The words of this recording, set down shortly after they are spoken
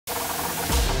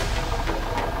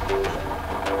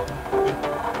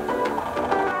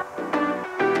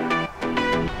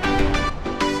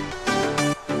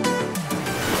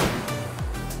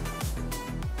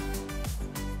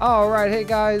All right, hey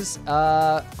guys,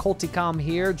 Colticom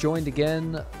here, joined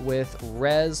again with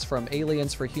Rez from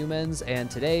Aliens for Humans,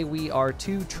 and today we are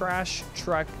two trash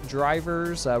truck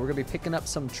drivers. We're gonna be picking up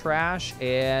some trash,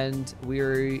 and we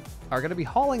are gonna be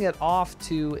hauling it off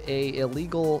to a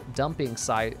illegal dumping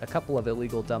site, a couple of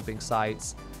illegal dumping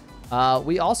sites.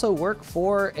 We also work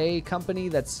for a company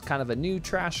that's kind of a new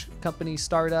trash company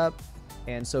startup,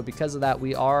 and so because of that,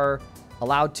 we are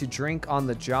allowed to drink on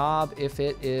the job if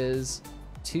it is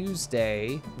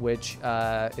Tuesday, which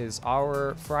is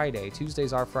our Friday.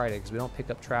 Tuesday's our Friday because we don't pick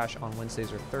up trash on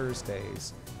Wednesdays or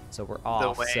Thursdays, so we're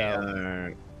off.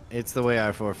 It's the way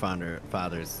our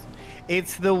forefathers.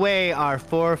 It's the way our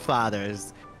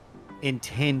forefathers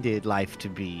intended life to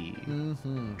be.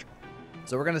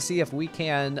 So we're gonna see if we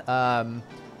can.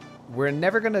 We're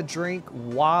never gonna drink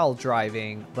while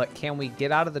driving, but can we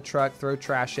get out of the truck, throw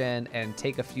trash in, and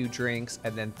take a few drinks,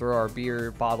 and then throw our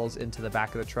beer bottles into the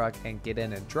back of the truck and get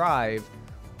in and drive?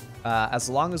 As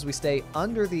long as we stay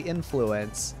under the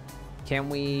influence, can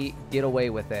we get away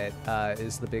with it?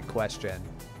 Is the big question.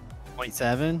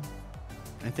 0.7,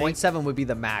 I think. 0.7 would be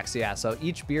the max, yeah. So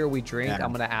each beer we drink,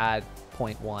 I'm gonna add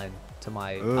 0.1 to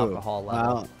my alcohol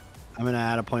level. Well, I'm gonna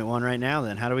add a 0.1 right now.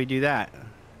 Then how do we do that?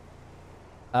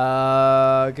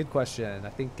 Good question. I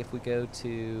think if we go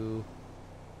to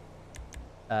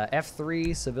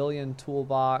F3, Civilian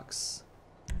Toolbox,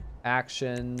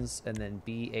 Actions, and then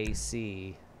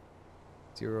BAC,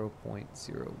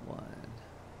 0.01.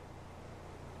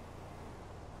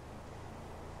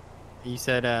 You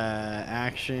said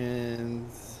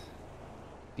Actions.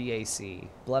 BAC,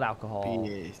 blood alcohol,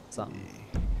 something.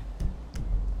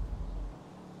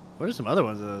 What are some other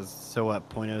ones of those? So what,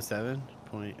 0.07?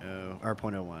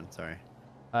 0.01, sorry.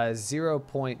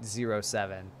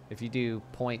 0.07. If you do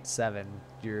 0.7,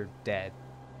 you're dead.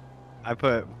 I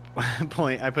put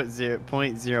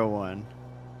 0.01.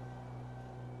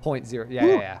 0.0.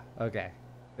 Yeah. Okay.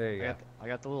 There you go. I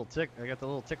got the little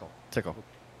tickle. Tickle.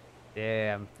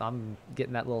 Yeah, I'm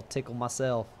getting that little tickle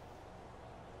myself.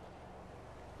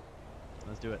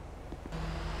 Let's do it.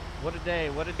 What a day!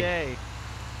 What a day!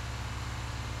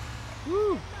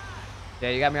 Woo! Yeah,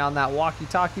 you got me on that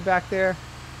walkie-talkie back there.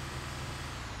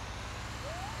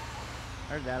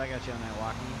 Heard that. I got you on that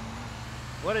walkie.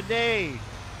 What a day!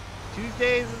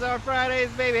 Tuesdays is our Fridays,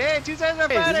 baby. Hey, Tuesdays are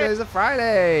Friday. Tuesdays are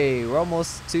Friday. We're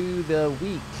almost to the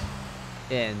week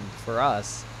end for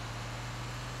us.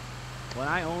 Well,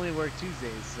 I only work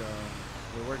Tuesdays, so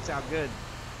it works out good.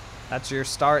 That's your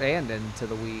start and end to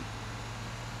the week.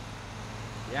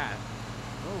 Yeah.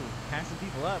 Oh, passing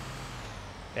people up.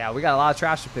 Yeah, we got a lot of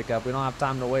trash to pick up. We don't have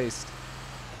time to waste.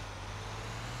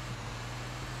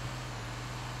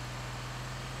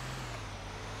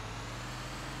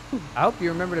 I hope you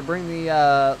remember to bring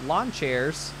the lawn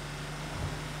chairs.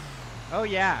 Oh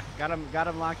yeah, got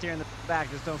them locked here in the back.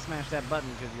 Just don't smash that button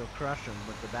because you'll crush them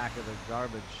with the back of the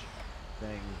garbage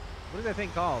thing. What is that thing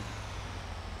called?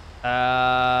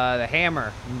 The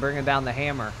hammer. I'm bringing down the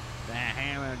hammer. The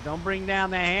hammer. Don't bring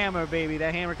down the hammer, baby.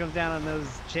 That hammer comes down on those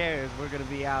chairs. We're gonna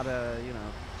be out you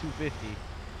know, $2.50.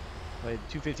 Wait,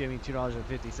 $2.50. I mean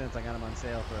 $2.50. I got them on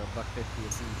sale for $1.50 a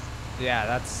piece. Yeah,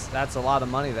 that's a lot of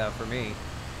money though for me.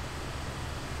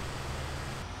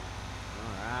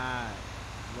 All right,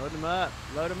 load them up.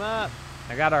 Load them up.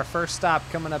 I got our first stop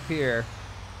coming up here.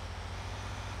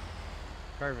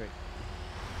 Perfect.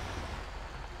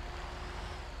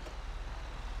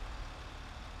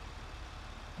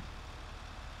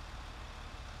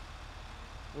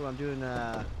 Ooh, I'm doing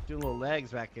little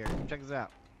legs back here. Check this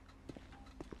out.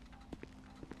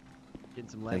 Getting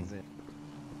some legs in.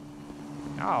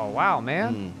 Oh wow,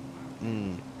 man.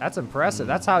 That's impressive.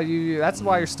 That's how you. That's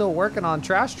why you're still working on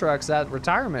trash trucks at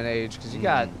retirement age, because you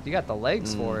got the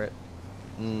legs for it.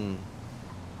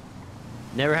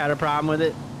 Never had a problem with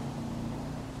it.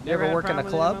 You ever work in a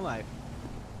club? In my life.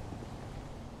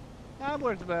 I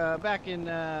worked back in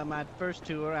my first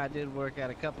tour. I did work at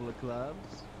a couple of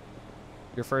clubs.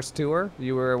 Your first tour?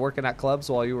 You were working at clubs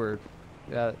while you were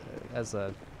as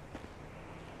a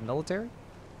military?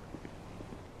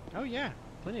 Oh yeah,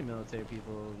 plenty of military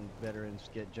people and veterans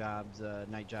get jobs,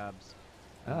 night jobs,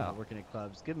 working at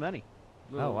clubs. Good money.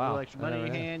 Oh wow. Little extra money in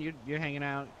your hand. You're hanging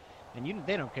out, and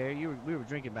they don't care. We were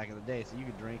drinking back in the day, so you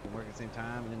could drink and work at the same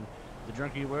time. And then the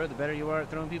drunker you were, the better you were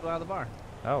at throwing people out of the bar.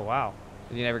 Oh wow.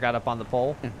 You never got up on the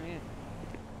pole? Yeah.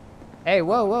 Hey,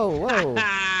 whoa.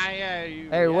 Yeah,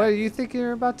 Hey, what do you think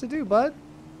you're about to do, bud?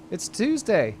 It's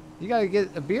Tuesday. You gotta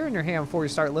get a beer in your hand before you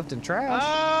start lifting trash.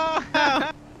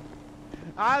 Oh!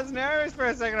 I was nervous for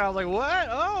a second. I was like, what?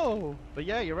 Oh! But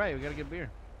yeah, you're right. We gotta get beer.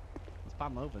 Let's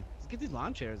pop them open. Let's get these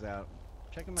lawn chairs out.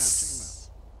 Check them out. Check them out.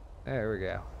 There we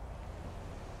go.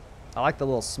 I like the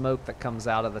little smoke that comes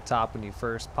out of the top when you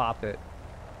first pop it.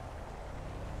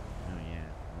 Oh, yeah.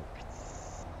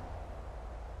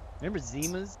 Remember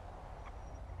Zimas?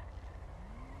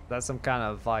 That's some kind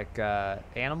of like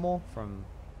animal from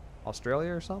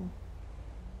Australia or something?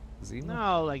 Zima?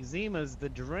 No, like Zima's the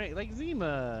drink. Like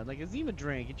Zima. Like a Zima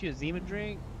drink. Get you a Zima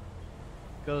drink.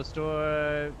 Go to the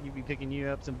store. You be picking you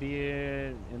up some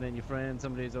beer. And then your friend,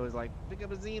 somebody's always like, pick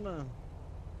up a Zima.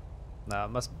 No, it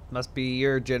must be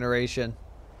your generation.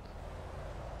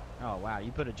 Oh, wow.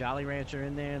 You put a Jolly Rancher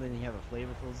in there. Then you have a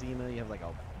flavorful Zima. You have like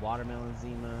a watermelon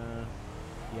Zima.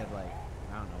 You have like,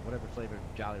 I don't know, whatever flavor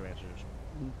Jolly Ranchers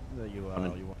you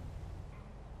want.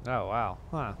 Oh, wow.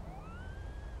 Huh.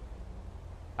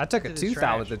 I took a tooth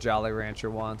out with the Jolly Rancher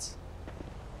once.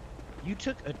 You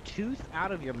took a tooth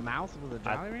out of your mouth with a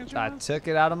Jolly Rancher? I took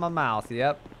it out of my mouth,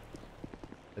 yep.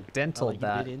 The dental like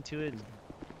that. You bit into it?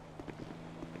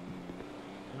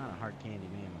 I'm not a hard candy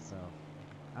man myself.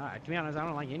 To be honest, I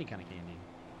don't like any kind of candy.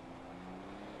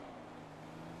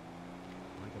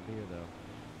 I like a beer,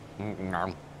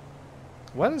 though.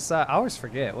 What is that? I always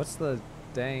forget. What's the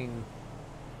dang...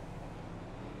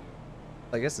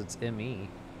 I guess it's ME.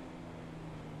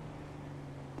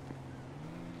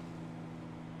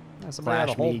 Yeah, somebody had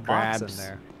a whole box in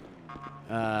there.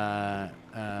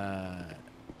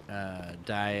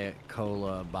 Diet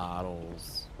Cola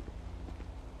bottles.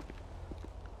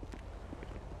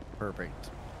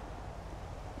 Perfect.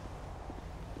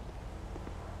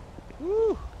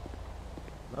 Woo!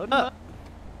 Load 'em up.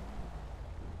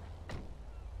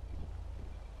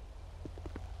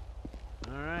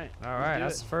 All right,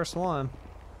 that's the first one.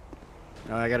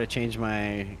 Oh, I gotta change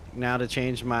my to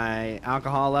change my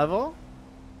alcohol level.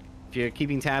 If you're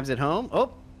keeping tabs at home,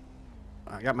 oh,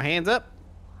 I got my hands up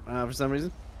for some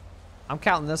reason. I'm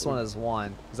counting this one as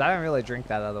 1 because I didn't really drink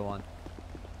that other one.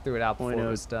 Threw it out before it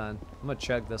was done. I'm gonna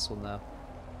chug this one though.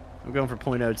 I'm going for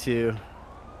 0.02.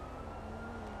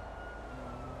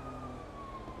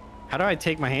 How do I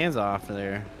take my hands off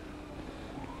there?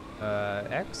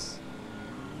 X?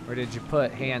 Or did you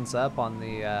put hands up on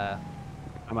the, I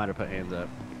might have put hands up.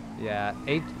 Yeah,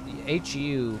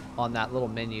 HU on that little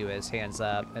menu is hands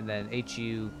up, and then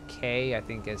HUK, I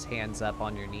think, is hands up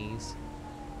on your knees.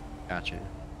 Gotcha.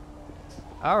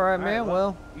 All right, man,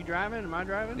 well. You driving? Am I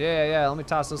driving? Yeah, let me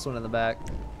toss this one in the back.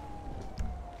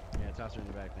 Yeah, toss her in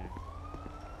the back there.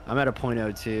 I'm at a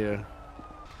 0.02.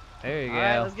 There you go. All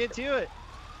right, let's get to it.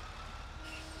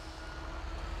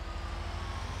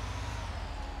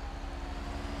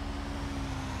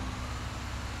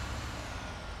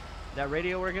 That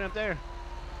radio working up there?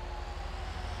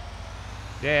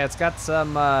 Yeah, it's got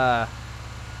some, got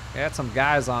some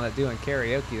guys on it doing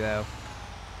karaoke, though.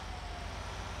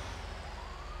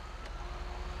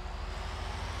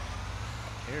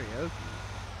 Karaoke?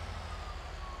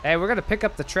 Hey, we're gonna pick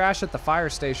up the trash at the fire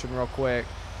station real quick.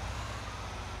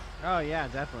 Oh, yeah,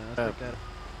 definitely. Let's pick that up.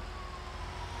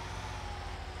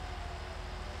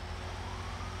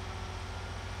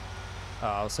 Oh,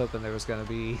 I was hoping there was gonna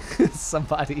be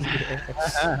somebody here.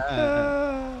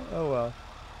 Oh well.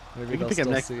 Maybe they'll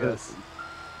still see us.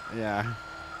 Yeah.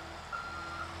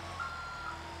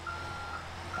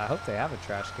 I hope they have a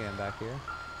trash can back here.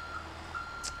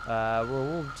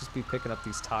 We'll just be picking up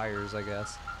these tires, I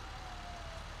guess.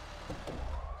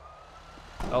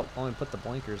 Oh, only put the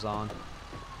blinkers on.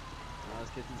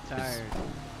 Let's get these tires.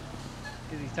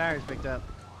 Get these tires picked up.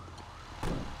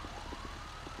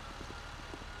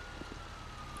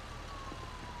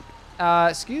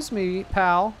 Excuse me,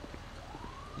 pal.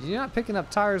 You're not picking up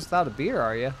tires without a beer,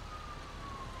 are you?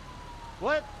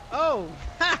 What? Oh!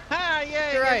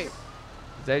 Yeah, you're right.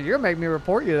 You're gonna make me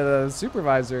report you to the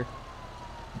supervisor.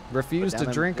 Refuse to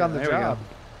drink on the job.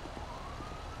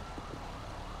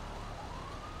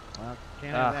 Well,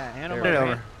 can't have that. Hand there over.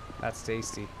 we go. That's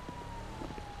tasty.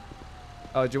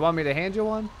 Oh, do you want me to hand you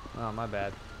one? Oh, my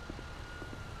bad.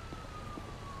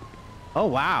 Oh,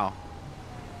 wow.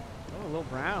 Oh, a little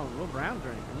brown drink. A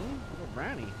little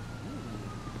brownie. A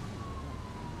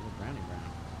little brownie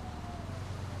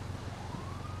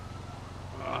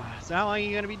brown. So how long are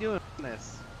you gonna be doing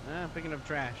this? Picking up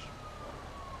trash.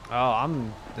 Oh,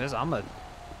 I'm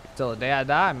till the day I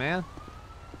die, man.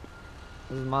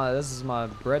 This is my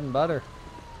bread and butter.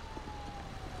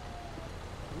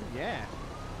 Ooh, yeah.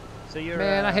 So you're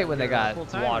Man, I hate when they got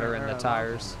water in the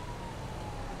tires.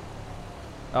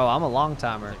 Oh, I'm a long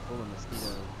timer. Like full of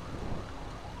mosquitoes.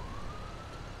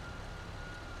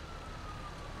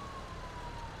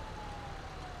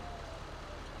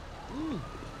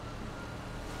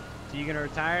 So you gonna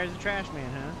retire as a trash man,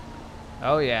 huh?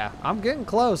 Oh yeah, I'm getting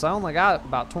close. I only got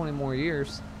about 20 more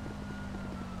years.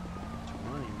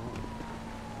 20 more.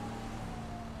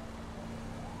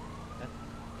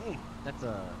 That's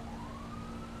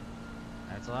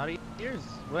a lot of years.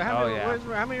 Well,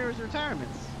 how many years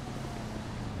retirements?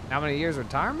 How many years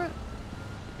retirement?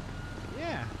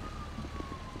 Yeah.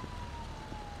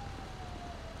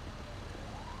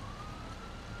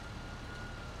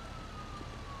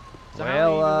 So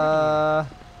how long have you been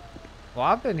working here? Well,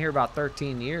 I've been here about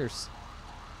 13 years.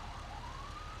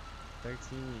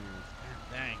 13 years.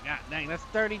 God dang, that's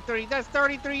 33. That's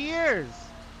 33 years.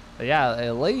 But yeah,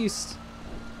 at least.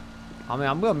 I mean,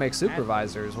 I'm gonna make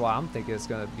supervisor is why I'm thinking it's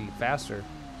gonna be faster.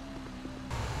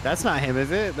 That's not him,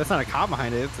 is it? That's not a cop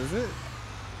behind it, is it?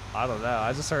 I don't know.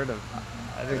 I just heard of.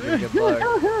 I think you're good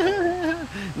luck.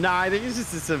 Nah, I think it's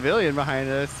just a civilian behind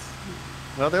us.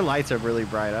 Well, their lights are really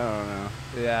bright. I don't know.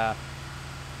 Yeah.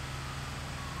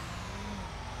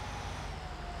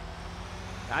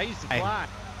 I used to fly.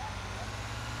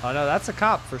 Oh no, that's a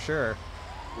cop for sure.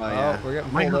 Oh, yeah. We're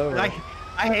getting pulled over.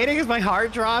 I hate it because my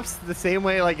heart drops the same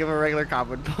way like if a regular cop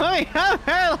would play.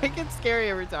 Like it's scary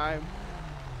every time.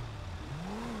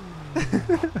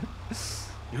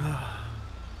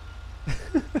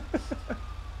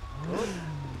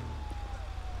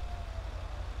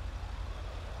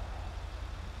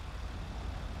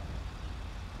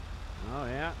 Oh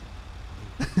yeah.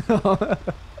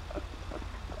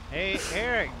 Hey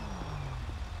Eric,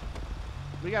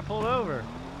 we got pulled over.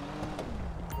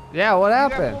 Yeah, what We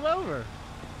happened? got pulled over.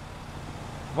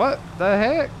 What the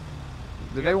heck?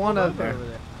 Did they want Pulled over to? over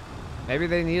there. Maybe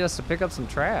they need us to pick up some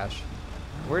trash.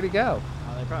 Where'd he go?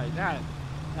 Oh, they probably got it.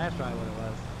 That's probably what it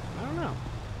was. I don't know.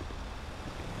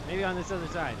 Maybe on this other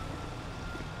side.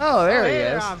 Oh, there he hey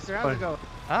there, is. officer. How's it going?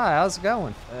 Hi, how's it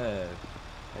going? Hey,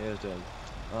 how you guys doing?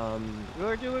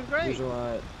 We're doing great. Reason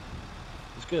why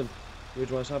it's good. The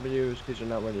reason why I stopping you is because you're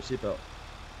not wearing a seatbelt.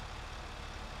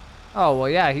 Oh well,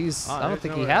 yeah. He's. Oh, I don't there's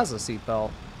think no he way. has a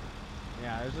seatbelt.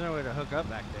 Yeah, there's no way to hook up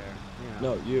back there. You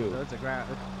know. No, you. So it's a grab.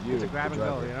 You, It's a grab the and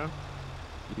go. driver. You know.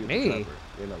 You, the Me? driver,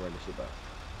 you're not wearing a seatbelt.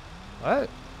 What?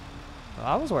 Well,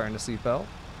 I was wearing a seatbelt.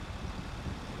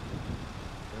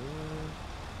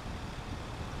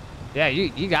 Yeah,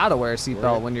 you gotta wear a seatbelt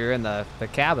Right. when you're in the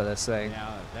cab of this thing.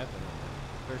 Yeah, definitely.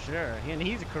 For sure. And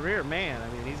he's a career man. I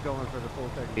mean, he's going for the full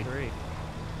 33.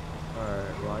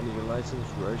 Alright, well I need your license,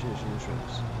 registration,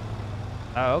 insurance.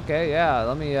 Oh, okay, yeah.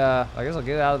 Let me. I guess I'll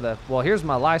get out of the. Well, here's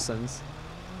my license.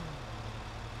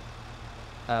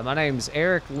 My name's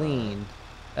Eric Lean,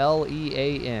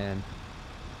 Lean.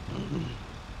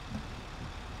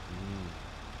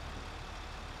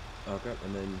 Okay,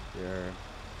 and then your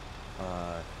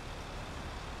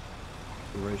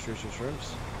registration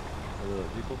insurance for the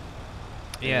vehicle.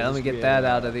 Yeah, let this me could get be that a,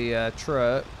 out of the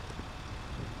truck.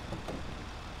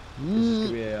 Is this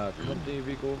gonna be a company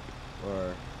vehicle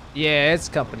or? Yeah, it's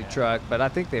a company truck, but I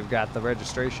think they've got the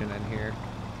registration in here.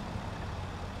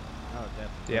 Oh,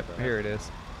 definitely. Yep, here it is.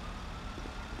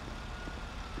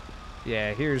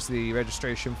 Yeah, here's the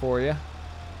registration for you.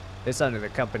 It's under the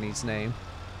company's name.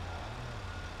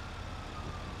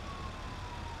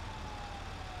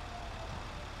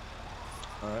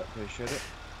 Alright, appreciate it.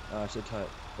 Sit tight,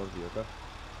 both of you, okay?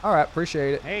 All right,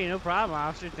 appreciate it. Hey, no problem,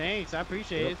 officer. Thanks. I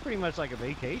appreciate it. It's pretty much like a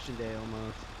vacation day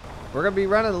almost. We're gonna be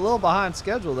running a little behind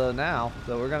schedule though now,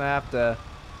 so we're gonna have to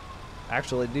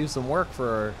actually do some work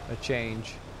for a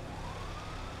change.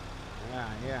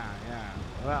 Yeah.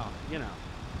 Well, you know,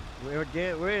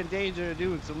 we're in danger of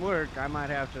doing some work. I might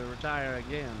have to retire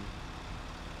again.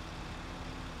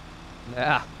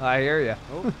 Yeah, I hear you.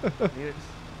 Oh,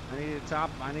 I need a top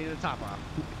off.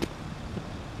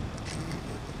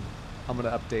 I'm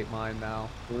gonna update mine now.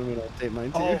 I'm gonna update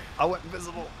mine too. Oh, I went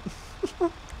invisible.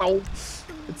 Oh,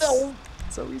 it's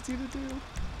so easy to do.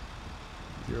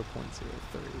 0.03.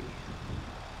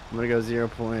 I'm gonna go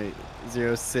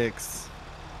 0.06.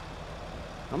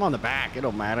 I'm on the back. It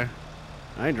don't matter.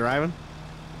 I ain't driving.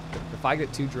 If I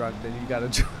get too drunk, then you gotta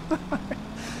drive.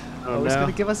 Oh, It's no.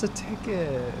 gonna give us a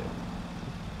ticket.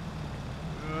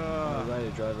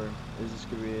 Alrighty, driver. Is this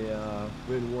gonna be a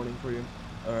written warning for you?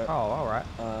 Alright. Oh, all right.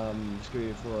 It's gonna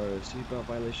be for a seatbelt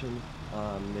violation.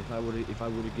 If I were to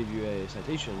give you a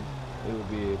citation, it would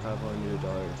be a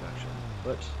 $500 infraction.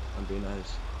 But I'm being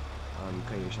nice. I'm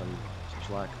cutting you some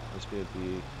slack. It's gonna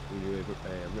be give you a written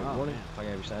Oh, warning. man. If I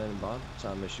can have you sign in bond,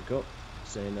 sign Mr. Cook,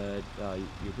 saying that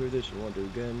you approve this, you won't do it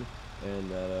again,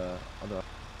 and that other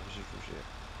officers appreciate it.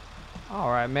 All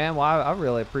right, man. Well, I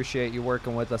really appreciate you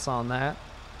working with us on that.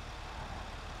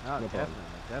 Oh, No problem.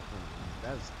 definitely.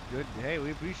 That's good. Hey,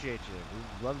 we appreciate you.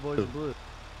 We love the boys in blue.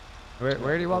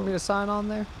 Where do you want me to sign on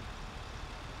there?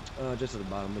 Just at the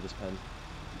bottom with this pen.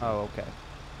 Oh, okay.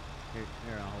 Here,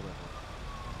 I'll hold it.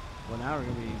 Well, now we're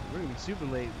gonna be super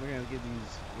late. We're gonna get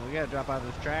these. We gotta drop out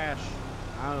this trash.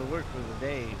 I don't work for the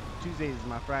day. Tuesdays is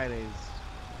my Fridays.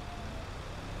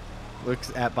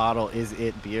 Looks at bottle. Is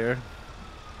it beer?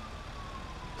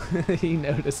 He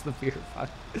noticed the beer fire.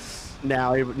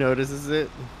 Now he notices it.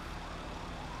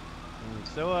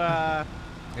 So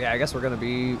Yeah, I guess we're gonna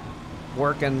be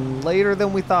working later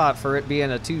than we thought for it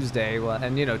being a Tuesday. Well,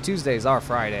 and you know, Tuesday's our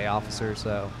Friday, officer,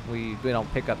 so we don't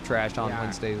pick up trash on Yeah.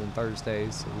 Wednesdays and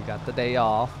Thursdays, so we got the day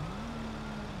off.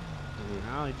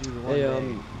 I only do the one Hey, day 'cause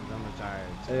I'm retired.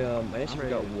 So Hey, I actually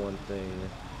ready. got one thing.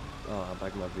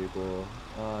 Back in my vehicle.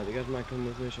 Do you guys mind coming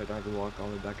with me so I don't have to walk all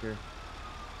the way back here?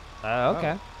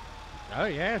 Okay. Oh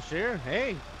yeah, sure.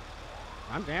 Hey,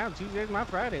 I'm down. Tuesday's my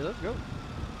Friday. Let's go.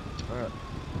 Alright.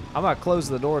 I'm gonna close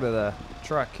the door to the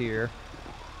truck here.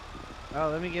 Oh,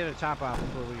 let me get a top off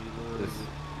before we.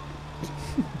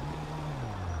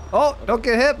 Oh, don't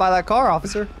get hit by that car,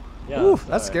 officer. Yeah, Ooh, it's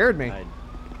that alright. scared me.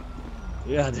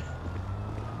 Yeah.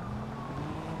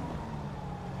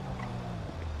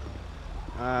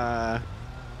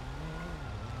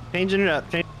 Changing it up.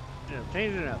 Change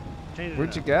it up. Change it Where'd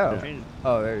up. you go? Change it.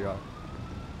 Oh, there you are.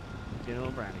 Get a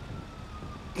little brandy.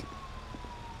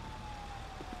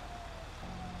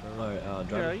 Alright, Girl,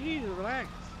 driver. you need to relax.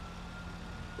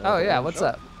 Oh yeah, what's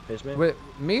up? Face man?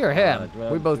 Me or him? Do you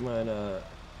mind, we both Do you mind,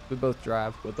 we both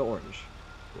drive. with the orange?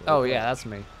 Oh With the yeah, orange. that's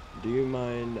me. Do you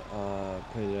mind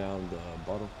putting down the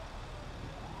bottle?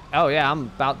 Oh yeah, I'm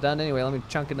about done anyway. Let me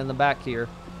chunk it in the back here.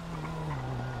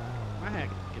 My hat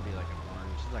could be like an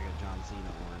orange. It's like a John Cena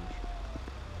orange.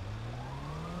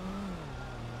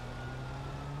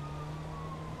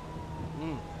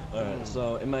 Alright,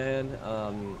 so in my hand,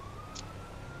 I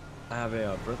have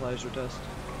a breathalyzer test.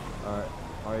 Alright,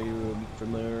 are you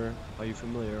familiar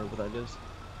with what that is?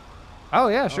 Oh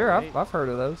yeah, sure. right. I've heard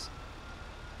of those.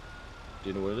 Do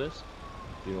you know what it is?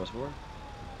 Do you know what it's for?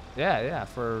 Yeah,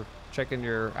 for checking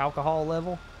your alcohol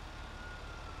level.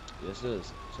 Yes, it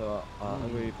is. So I'm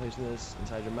going to be placing this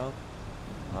inside your mouth.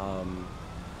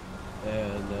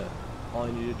 All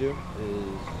you need to do is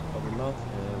open your mouth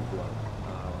and blow.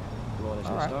 Blow when I say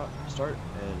Alright. start,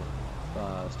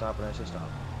 and stop when I say stop.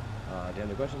 Do you have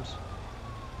any questions?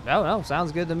 No,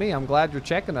 sounds good to me. I'm glad you're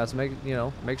checking us.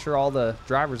 Make sure all the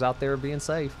drivers out there are being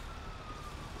safe.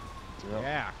 Yep.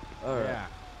 Yeah. Alright. Yeah.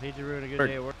 Hate to ruin a good Bird.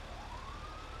 day at work.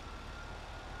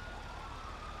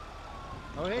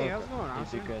 Oh hey, how's it going, If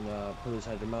officer? you can put it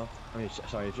inside your mouth. I mean,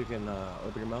 sorry, if you can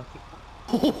open your mouth.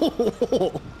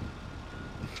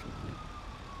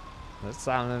 That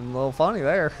sounded a little funny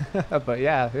there, but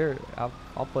yeah, here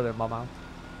I'll put it in my mouth.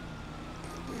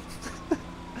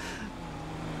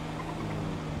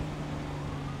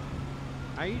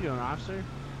 How you doing, officer?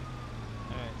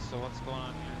 Alright, so what's going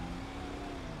on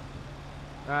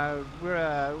here?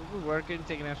 We're working,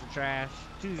 taking out some trash.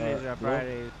 Tuesdays are our no.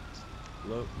 Fridays.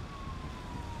 Look.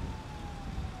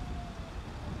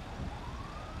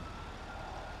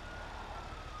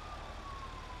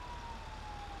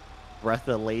 Breath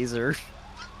of laser.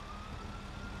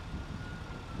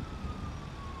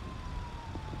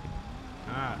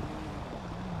 Ah.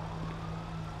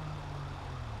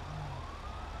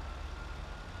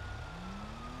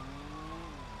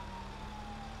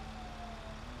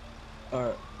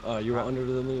 Alright, you are under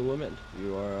the legal limit.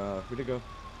 You are free to go.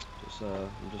 I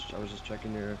was just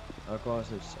checking your alcohol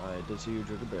since I did see you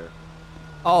drink a beer.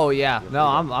 Oh yeah, You're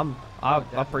no, free to I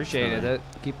definitely. appreciated it.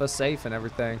 Keep us safe and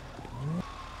everything.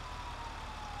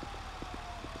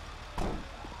 All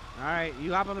right,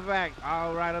 you hop on the back.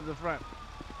 I'll ride up the front.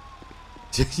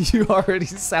 You already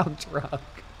sound drunk.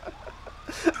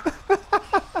 All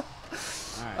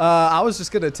right. I was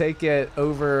just gonna take it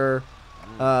over,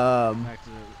 Back to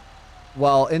the,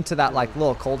 well, into that like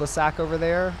little cul-de-sac over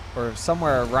there, or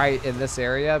somewhere right in this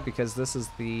area, because this is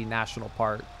the national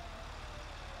park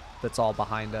that's all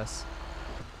behind us.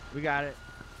 we got it.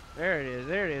 There it is.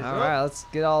 There it is. All Whoa. right, let's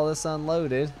get all this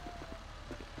unloaded.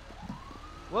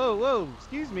 Whoa, whoa.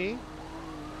 Excuse me.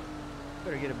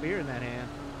 Better get a beer in that hand.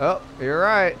 Oh, you're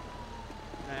right.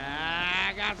 Ah,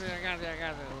 I got you.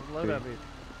 Let's load up here.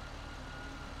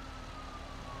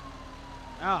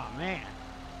 Oh man.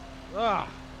 Oh.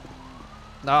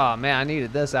 Oh man, I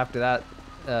needed this after that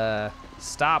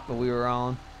stop that we were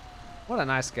on. What a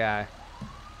nice guy.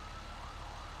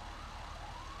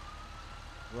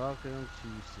 Welcome to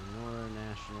Sonora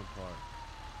National Park.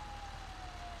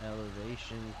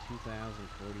 Elevation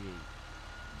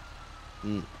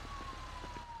 2048.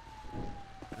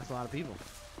 That's a lot of people.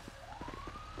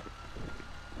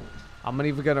 I'm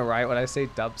even gonna write when I say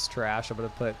dumps trash. I'm gonna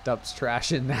put dumps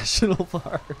trash in National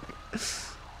Park.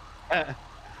 I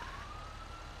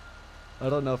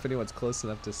don't know if anyone's close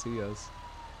enough to see us.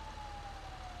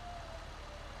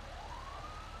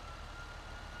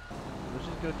 Let's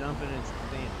just go dump it in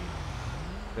Sandy.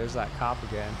 There's that cop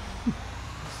again.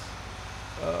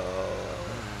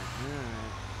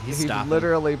 He's He stopping.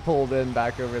 literally pulled in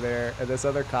back over there, and this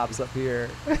other cop's up here.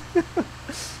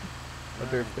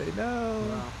 Wonder if they know.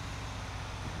 Well,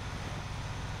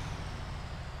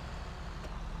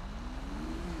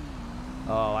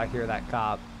 Oh, I hear that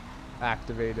cop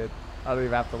activated. I don't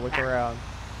even have to look around.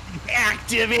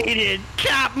 Activated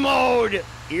cop mode.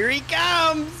 Here he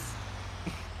comes.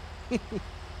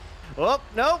 Oh,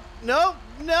 nope, nope,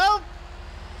 nope.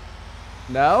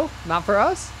 No, not for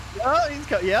us. Oh,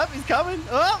 he's yep, he's coming.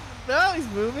 Oh, no, he's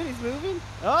moving, he's moving.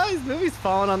 Oh, he's moving, he's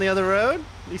falling on the other road.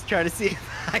 He's trying to see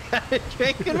if I got a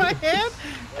drink in my hand.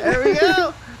 There we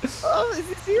go. Oh, is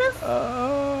he see us?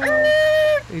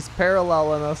 Oh, he's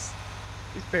paralleling us.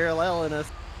 He's paralleling us.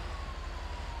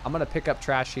 I'm gonna pick up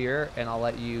trash here, and I'll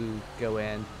let you go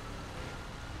in.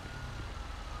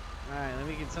 alright, let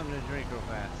me get something to drink real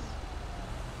fast.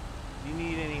 Do you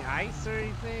need any ice or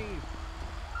anything?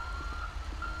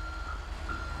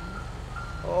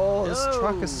 Oh, this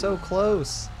truck is so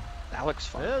close. That looks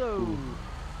fun. Hello.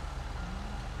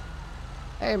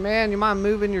 Hey man, you mind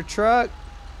moving your truck?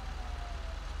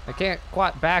 I can't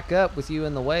quite back up with you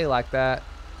in the way like that.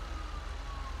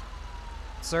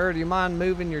 Sir, do you mind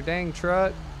moving your dang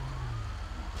truck?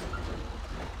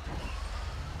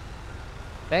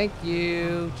 Thank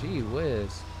you. Gee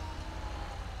whiz.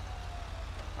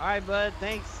 Alright, bud,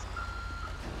 thanks.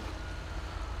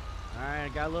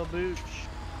 Alright, I got a little booch.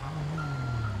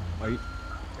 Wait.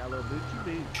 Got a little boochy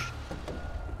booch.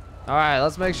 All right,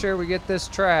 let's make sure we get this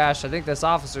trash. I think this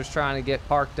officer's trying to get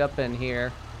parked up in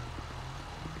here.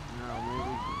 No,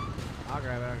 maybe. I'll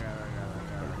grab it, I'll grab it, I'll grab it,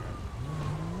 I'll grab it.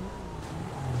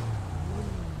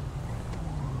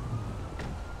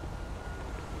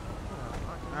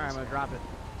 Alright, I'm gonna drop it.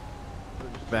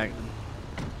 Back.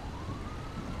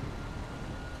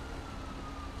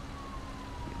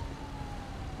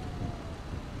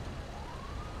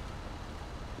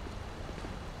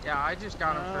 Yeah, I just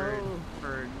got him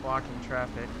for blocking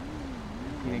traffic.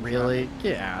 Really?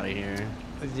 Get out of here.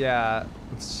 Yeah.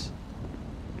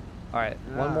 All right,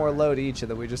 one more load each, and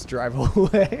then we just drive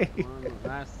away.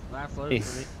 Last load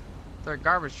for me. They're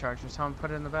garbage trucks. Just tell them to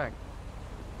put it in the back.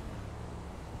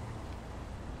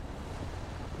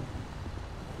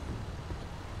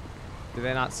 Do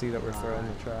they not see that we're throwing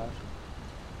the trash?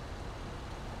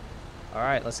 All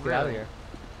right, let's get out of Really? here.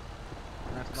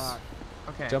 Last box.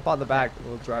 Okay. Jump on the back.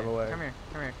 We'll drive away. Come here.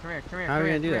 Come here. Come here. Come here. How are we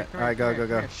gonna do that? All right, go, go,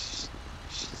 go. Shh.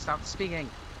 Shh. Stop speaking.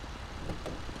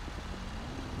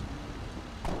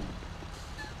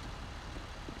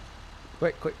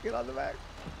 Quick, quick, get on the back.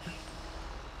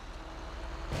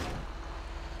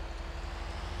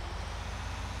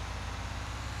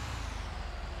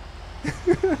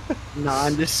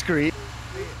 Non-discreet.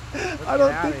 I don't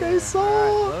Get think outta they here. saw.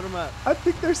 Alright, load them up. I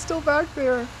think they're still back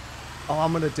there. Oh,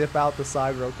 I'm gonna dip out the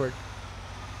side real quick.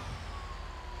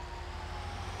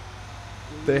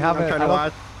 They haven't. trying to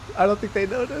watch. I don't think they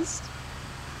noticed.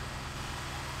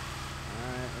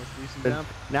 Alright, let's do some dump.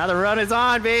 Now the run is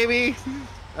on, baby.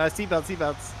 Seatbelts,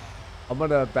 seatbelts. I'm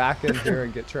gonna back in here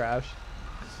and get trash.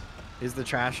 Is the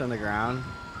trash on the ground?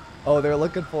 Oh, they're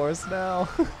looking for us now.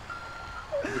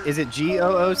 Is it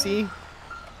GOOC?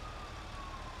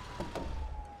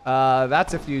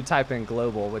 That's if you type in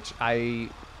global, which I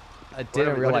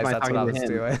didn't what realize am I that's what I talking was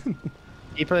to him?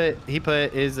 doing. He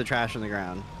put is the trash on the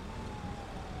ground.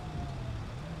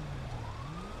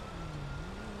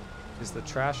 Is the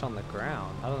trash on the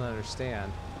ground? I don't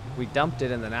understand. We dumped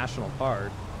it in the national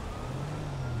park.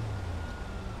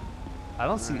 I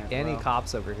don't see Alright, any well.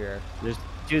 cops over here. There's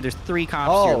 3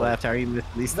 cops to your Oh. left. How are you missing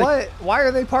these things? What? Why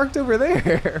are they parked over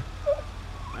there?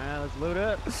 Alright, let's load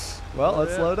up. Well,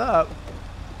 let's load up.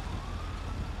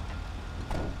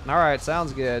 All right,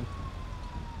 sounds good.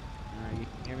 Alright, you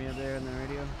can hear me up there on the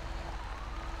radio?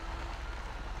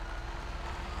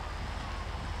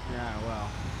 Yeah, well.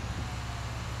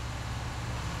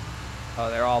 Oh,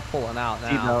 they're all pulling out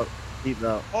now. Seatbelt,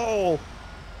 seatbelt. Oh!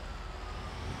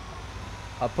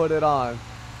 I put it on.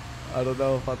 I don't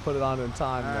know if I put it on in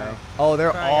time All though. right. Oh,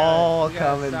 they're Probably all we gotta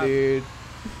coming, stop. dude.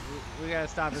 We gotta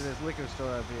stop at this liquor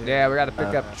store up here. Yeah, we gotta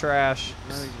pick up trash.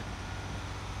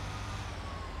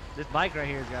 This bike right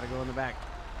here has gotta go in the back.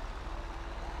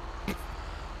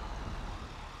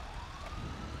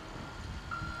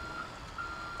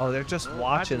 Oh, they're just Oh,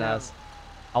 watching watching us.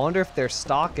 I wonder if they're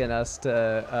stalking us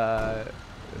to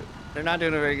They're not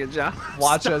doing a very good job.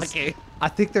 Watch us. Stalking. I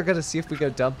think they're gonna see if we go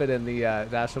dump it in the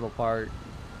national park.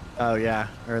 Oh yeah,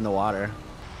 or in the water.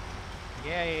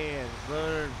 Yeah.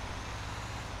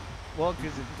 Well,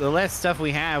 because The less stuff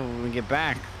we have when we get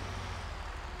back,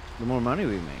 the more money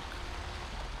we make.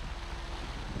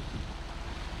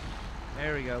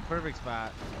 there we go, perfect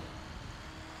spot.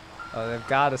 Oh, they've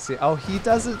got to see. Oh, he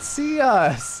doesn't see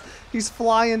us. He's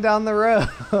flying down the road.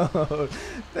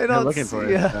 They don't looking see for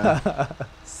us,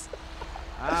 us.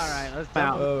 All right, let's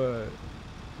dump it. Oh,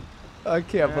 I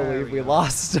can't There believe we we go.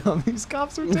 lost him. These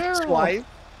cops are terrible. Twice.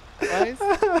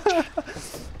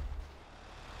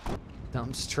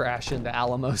 Dumps trash into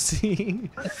Alamo Sea.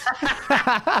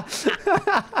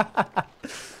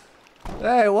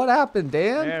 Hey, what happened,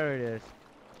 Dan? There it is.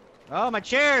 Oh, my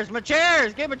chairs!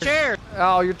 Get my chairs!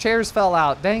 Oh, your chairs fell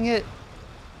out. Dang it.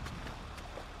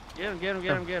 Get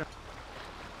him.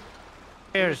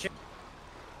 Cheers.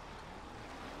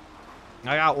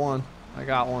 I got one.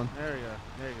 There you go.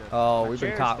 Oh, My we've been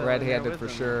chair's caught still in there red-handed with for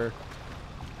them. sure.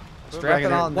 Put Strap back it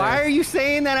in on Why there. are you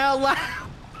saying that out loud?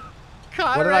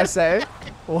 Caught What did I red- say?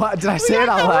 What did I We say it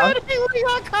got out caught loud? We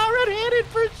got caught red-handed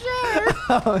for sure.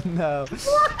 Oh no.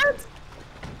 What?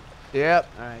 All Yep.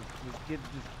 right, just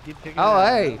keep kicking. Oh,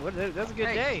 it out. hey. That's a good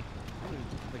Hey. day.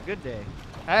 It's a good day.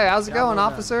 Hey, how's it Job going, well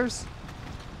done. officers?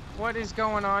 What is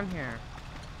going on here?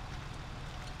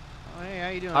 Oh, hey, how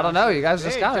you doing? I don't know, officer? you guys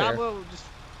just Hey, got job here. well,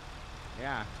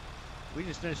 yeah. We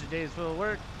just finished a day's full of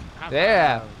work. High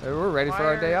Yeah, five. we're ready for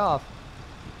our day off.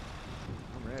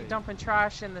 I'm ready. Dumping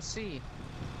trash in the sea.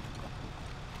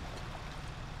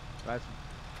 That's-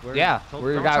 we're Yeah, told-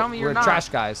 we're Don't tell me we're you're not. trash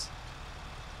guys.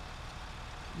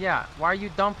 Yeah, why are you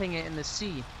dumping it in the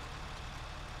sea?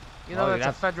 You know Oh, that's a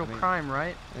that's- federal I mean- crime,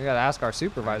 right? We gotta ask our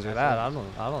supervisor That's that. right.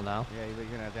 I don't know. Yeah, you're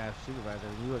gonna have to ask supervisor.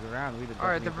 When you look around, we've been. All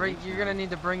right, dumping you're information gonna out. need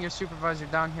to bring your supervisor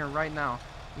down here right now.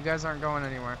 You guys aren't going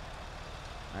anywhere.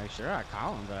 All right, sure, I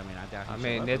call him, but I mean, I doubt. I he'd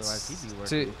mean, show up, it's otherwise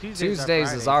he'd be working.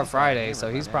 Tuesdays is our he's probably Friday, hammered so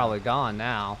by he's now. probably gone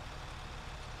now.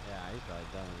 Yeah, he's probably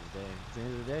done with his day. It's the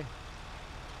end of the day.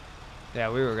 Yeah,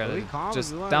 we were Well, we gonna call him if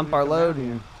just we want, dump we our come load down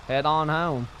and head on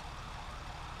home.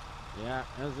 Yeah,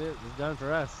 that's it. It's done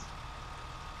for us.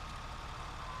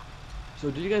 So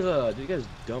did you guys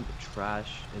dump trash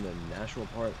in the national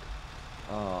park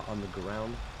on the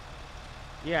ground?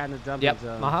 Yeah, in the dumping Yep.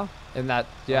 zone. In that,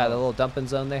 yeah, the Oh. little dumping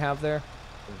zone they have there.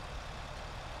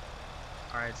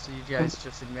 All right, so you guys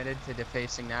just admitted to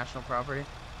defacing national property.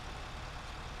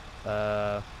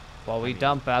 Well, we mean-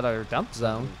 dump out our dump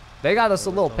zone. They got us a They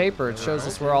were little told- paper. they It were shows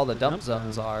told us where all the to dump dump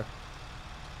zones zone. are.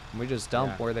 And we just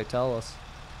dump Yeah. where they tell us.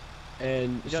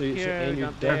 And Dump so you here, and you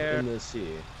dump dump there. in the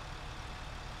sea.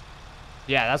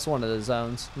 Yeah, that's one of the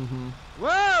zones.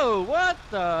 Whoa! What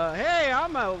the? Hey,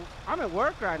 I'm at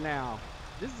work right now.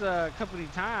 This is company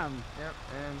time. Yep,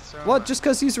 and so. What? Just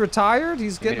because he's retired,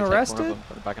 he's getting arrested?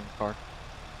 Put it back in the car.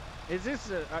 Is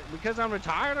this because I'm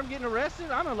retired? I'm getting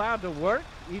arrested. I'm allowed to work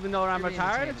even though I'm You're being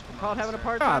retired. detained It's at the called moment, having a sir.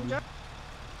 part-time God. job.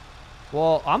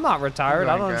 Well, I'm not retired. Go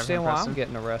I ahead, don't grab understand him, why I'm Preston.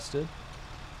 getting arrested.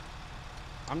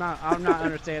 I'm not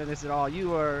understanding this at all.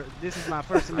 This is my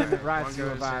First Amendment rights One you are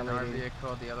goes in our violating.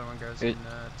 vehicle, the other one goes It- in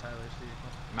Tyler's vehicle.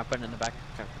 Am I putting it in the back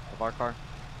of our car?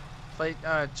 Plate,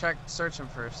 check, search him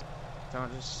first. Don't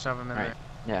just shove him in Right.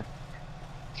 there.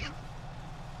 Yeah.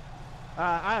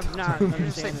 I'm not Did you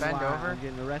just say understanding bend why over? I'm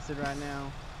getting arrested right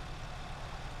now.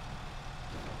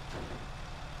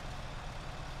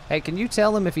 Hey, can you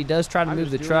tell him if he does try to I'm move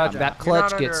just the doing truck, my that job. You're not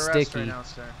clutch under gets arrest sticky? right now,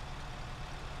 sir.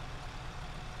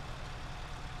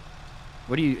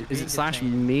 What do you? You're Is being it slash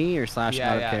detained. me or slash Yeah,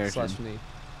 not a yeah, character? slash me.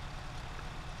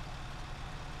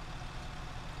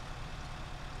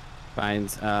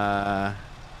 Finds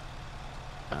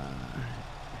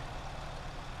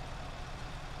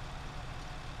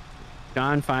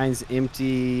John finds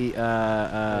empty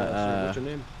So what's your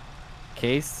name?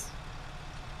 case.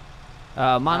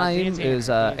 My name Dan's is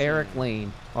here, Dan's Eric here.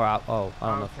 Lean. Or I don't know if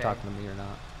Okay. you're talking to me or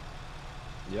not.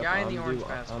 Yep, Guy in the I'm orange the-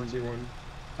 vest, I'm what's the your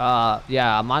one.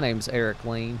 Yeah, my name's Eric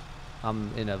Lean.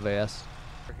 I'm in a vest.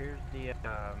 Here's the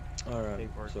All right.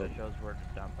 paperwork So, that shows where to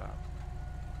dump out.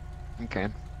 Okay.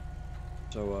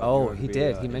 so Oh, you are to he be,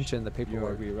 did. He issued- mentioned the You are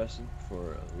paperwork. to be arrested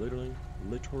for littering.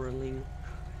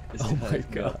 It's Oh my a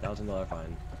God. $1,000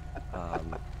 fine.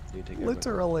 You take care of it.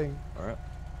 Literally. All right.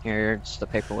 Here's the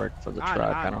paperwork for the truck.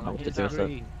 I don't know what to do with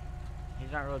it.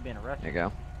 He's not really being arrested. There you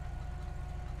go.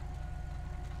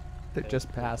 They're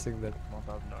just passing the. $1,000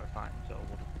 fine, so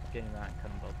we'll just get him that and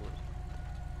cut them both loose.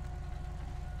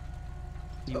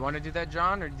 Do you want to do that,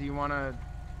 John, or do you want to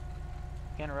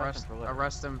Can't arrest him for littering.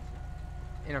 arrest him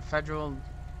in a federal?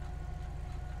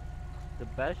 The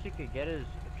best you could get is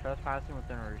trespassing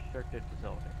within a restricted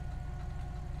facility.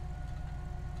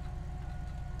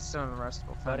 still an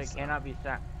arrestable offense. But it though. cannot be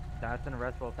sacked. That's an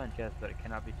arrestable offense, yes, but it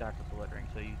cannot be sacked with the littering.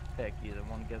 So you pick either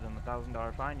one, give them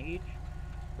 $1,000 fine each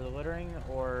for the littering,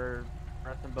 or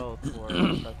arrest them both for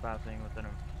trespassing within a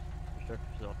restricted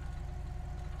facility.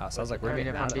 Oh, sounds like we're I mean,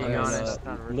 getting if I'm being honest,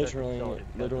 Literally,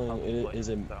 it is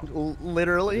a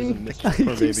Literally? It is a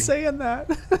You keep saying that.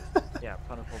 Yeah,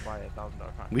 punishable by a $1,000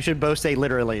 fine. We should both say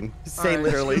literally. Say Alright,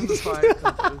 literally. that's fine, that's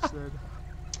what I said.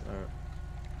 Alright.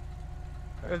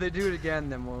 If they do it again,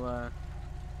 then we'll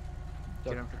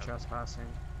get them for trespassing.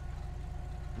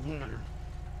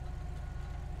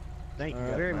 Thank you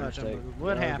Alright, very my much. mistake.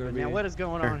 What Now happened? Now, what is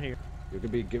going on here? You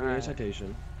could be given a Alright.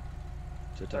 citation.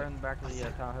 Starting back to the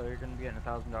Tahoe, you're going to be getting a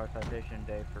 $1,000 citation a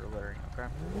day for littering, okay?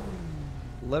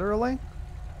 Literally?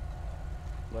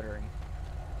 Littering.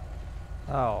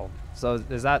 Oh, so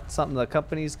is that something the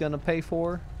company's gonna pay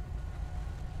for?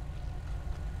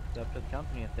 It's up to the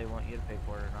company if they want you to pay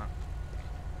for it or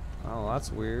not. Oh,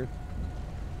 that's weird.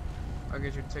 I'll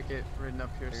get your ticket written up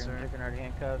here, You're sir. taking out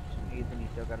handcuffs, Ethan, you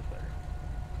still got a litter.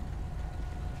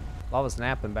 I was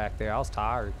napping back there. I was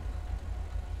tired.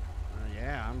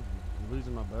 Yeah, I'm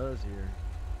losing my buzz here.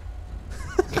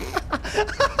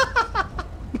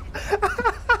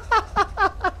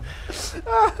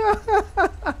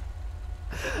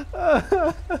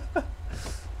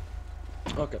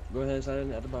 Okay, go ahead and sign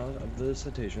in at the bottom of the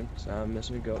citation. So I'm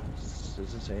missing you go. This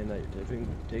is saying that you're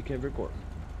taking every court.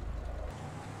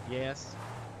 Yes.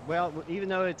 Well, even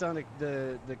though it's on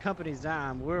the company's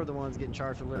dime, we're the ones getting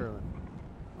charged for littering.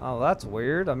 Oh, that's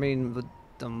weird. I mean,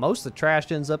 most of the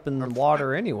trash ends up in the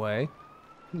water anyway.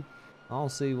 I don't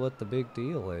see what the big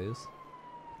deal is.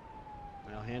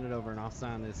 I'll hand it over and I'll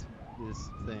sign this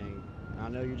thing. I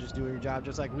know you're just doing your job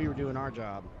just like we were doing our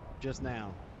job just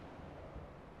now.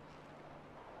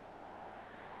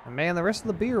 And man, the rest of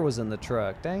the beer was in the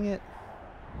truck. Dang it.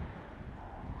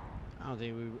 I don't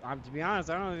think to be honest,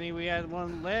 I don't think we had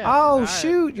one left. Oh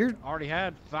shoot! You're already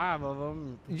had 5 of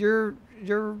them. your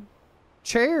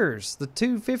chairs, the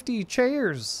 250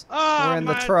 chairs Oh, were in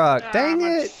the my- truck. Dang my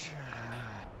it!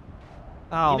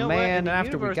 Oh You know what? man! And the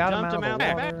After we universe got them dumped out of them the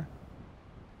out back. water.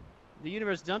 The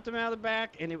universe dumped them out of the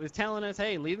back, and it was telling us,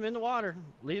 "Hey, leave them in the water.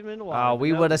 Leave them in the water." Oh, we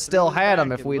Nope, would have just threw still them had them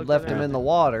back if and we'd looked left at them in the everything.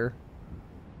 water.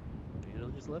 Should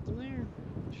have just left them there.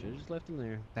 Should have just left them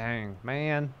there. Dang,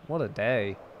 man, what a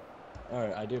day.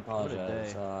 Alright, I do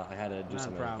apologize. day. I had to do Not a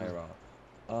something problem.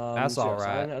 payroll. That's so yeah, alright.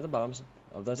 sign at the bottom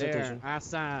of that There, citation. I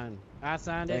signed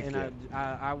Thank it, and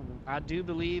I do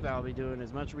believe I'll be doing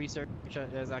as much research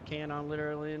as I can on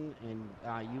littering,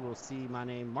 and you will see my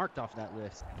name marked off that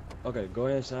list. Okay, go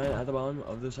ahead and sign at the bottom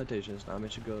of the citations. Now I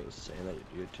should go saying that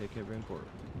you take every court.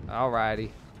 Alrighty.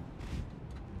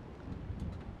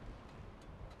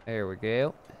 There we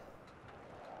go.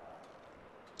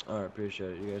 Alright,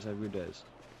 appreciate it. You guys have good days.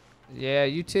 Yeah,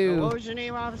 you too. What was your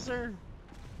name, officer?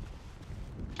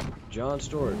 John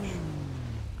Storage.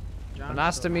 John Well,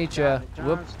 nice to Storr. meet you. John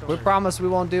We Storr. promise we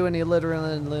won't do any littering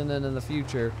in the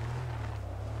future.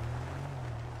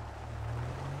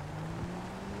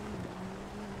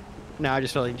 No, I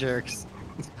just feel like jerks.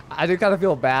 I do kind of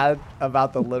feel bad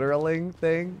about the littering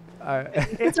thing.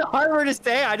 It's a hard word to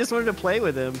say. I just wanted to play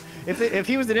with him. If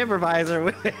he was an improviser,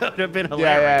 it would have been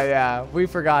hilarious. yeah. We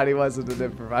forgot he wasn't an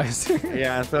improviser.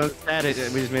 Yeah, so sad we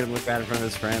just made him look bad in front of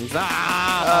his friends.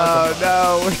 Oh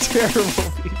no, we're terrible